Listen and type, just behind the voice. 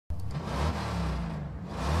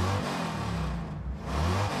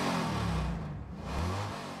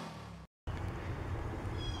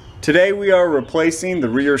Today we are replacing the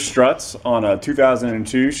rear struts on a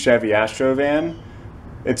 2002 Chevy Astro van.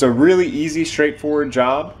 It's a really easy, straightforward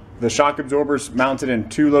job. The shock absorber is mounted in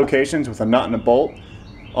two locations with a nut and a bolt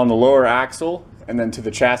on the lower axle and then to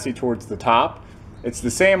the chassis towards the top. It's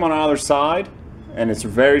the same on either side and it's a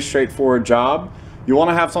very straightforward job. You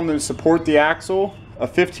want to have something to support the axle, a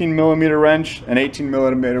 15mm wrench, an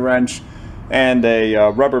 18mm wrench, and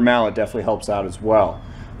a rubber mallet definitely helps out as well.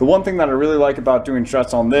 The one thing that I really like about doing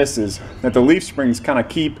struts on this is that the leaf springs kind of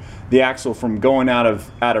keep the axle from going out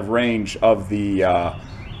of range of the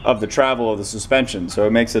travel of the suspension, so it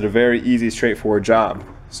makes it a very easy, straightforward job.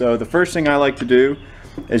 So the first thing I like to do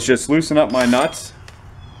is just loosen up my nuts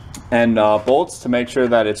and bolts to make sure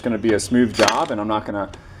that it's going to be a smooth job and I'm not going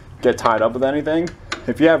to get tied up with anything.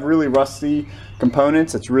 If you have really rusty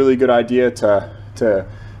components, it's a really good idea to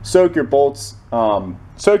soak your bolts,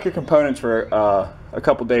 soak your components for a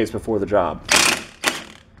couple days before the job.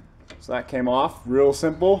 So that came off real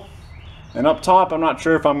simple. And up top, I'm not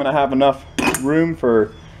sure if I'm going to have enough room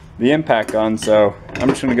for the impact gun, so I'm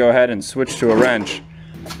just going to go ahead and switch to a wrench.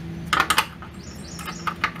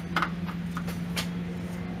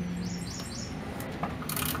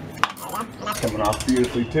 Coming off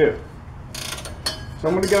beautifully too. So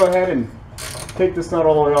I'm going to go ahead and take this nut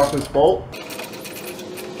all the way off this bolt.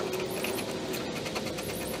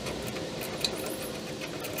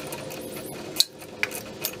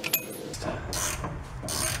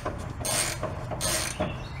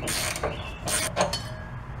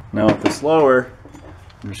 Now with this lower,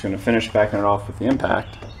 I'm just going to finish backing it off with the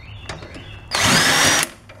impact.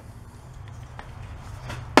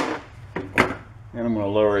 And I'm going to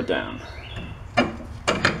lower it down.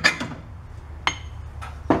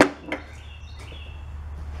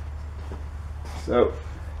 So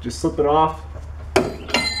just slip it off.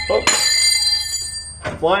 Oh,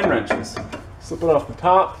 flying wrenches. Slip it off the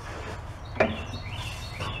top.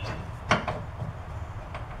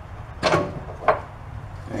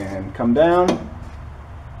 And come down.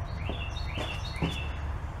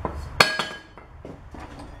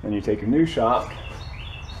 Then you take a new shock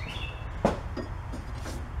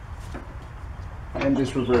and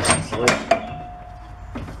just reverse installation.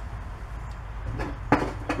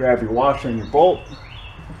 Grab your washer and your bolt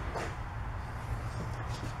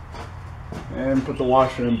and put the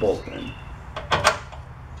washer and bolt in.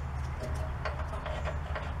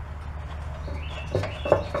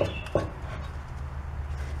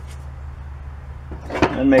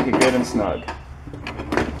 And make it good and snug.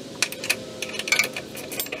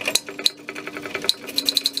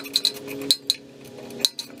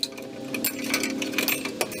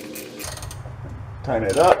 Tighten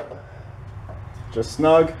it up, just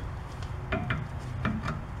snug,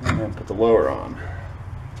 and then put the lower on.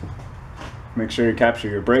 Make sure you capture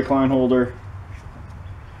your brake line holder.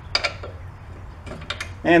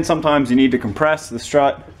 And sometimes you need to compress the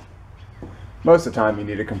strut. Most of the time you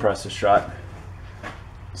need to compress the strut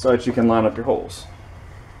so that you can line up your holes.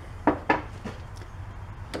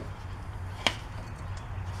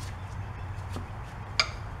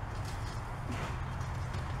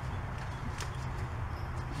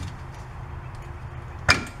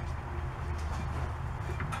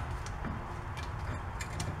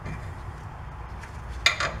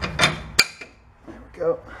 There we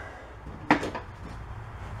go.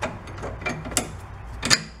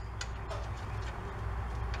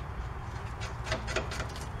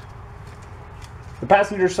 The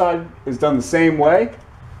passenger side is done the same way.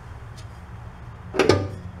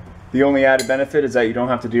 The only added benefit is that you don't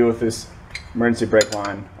have to deal with this emergency brake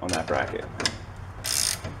line on that bracket.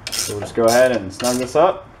 So we'll just go ahead and snug this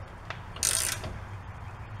up.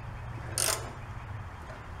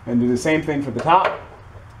 And do the same thing for the top.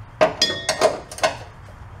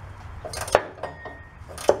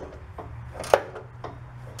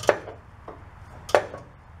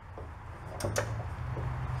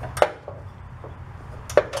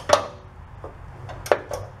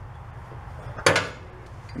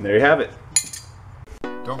 And there you have it.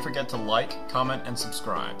 Don't forget to like, comment, and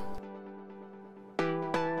subscribe.